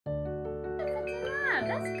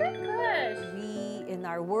That's good. We, in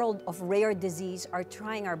our world of rare disease, are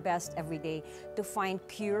trying our best every day to find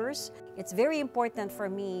cures. It's very important for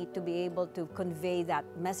me to be able to convey that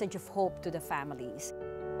message of hope to the families.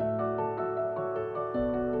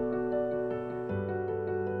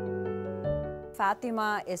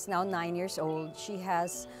 Fatima is now 9 years old. She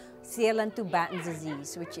has Spielmeyer-Vogt-Sjogren-Batten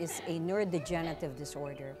disease, which is a neurodegenerative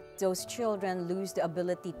disorder. Those children lose the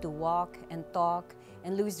ability to walk and talk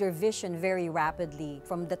and lose their vision very rapidly.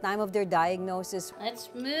 From the time of their diagnosis, Let's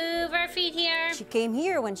move our feet here. she came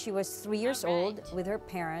here when she was 3 years old with her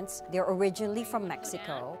parents. They're originally from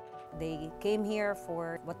Mexico. They came here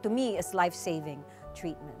for what to me is life-saving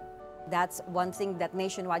treatment. That's one thing that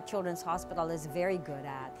Nationwide Children's Hospital is very good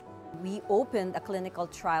at. We opened a clinical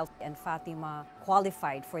trial and Fatima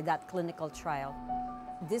qualified for that clinical trial.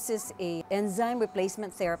 This is an enzyme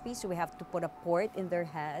replacement therapy, so we have to put a port in their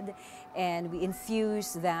head and we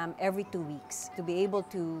infuse them every 2 weeks to be able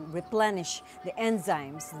to replenish the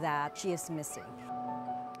enzymes that she is missing.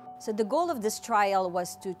 So the goal of this trial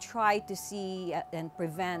was to try to see and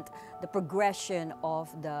prevent the progression of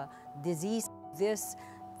the disease. This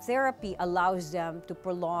therapy allows them to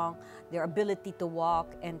prolong their ability to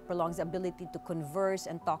walk and prolongs the ability to converse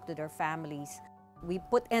and talk to their families. We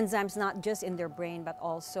put enzymes not just in their brain but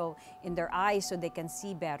also in their eyes so they can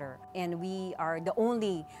see better. And we are the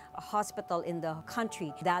only hospital in the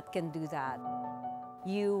country that can do that.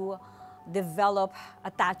 You develop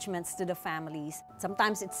attachments to the families.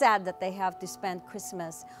 Sometimes it's sad that they have to spend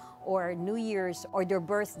Christmas or New Year's or their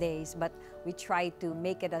birthdays, but we try to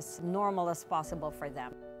make it as normal as possible for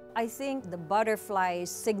them. I think the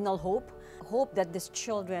butterflies signal hope, hope that these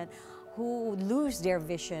children who lose their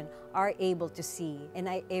vision are able to see and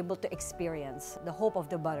are able to experience the hope of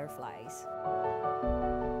the butterflies.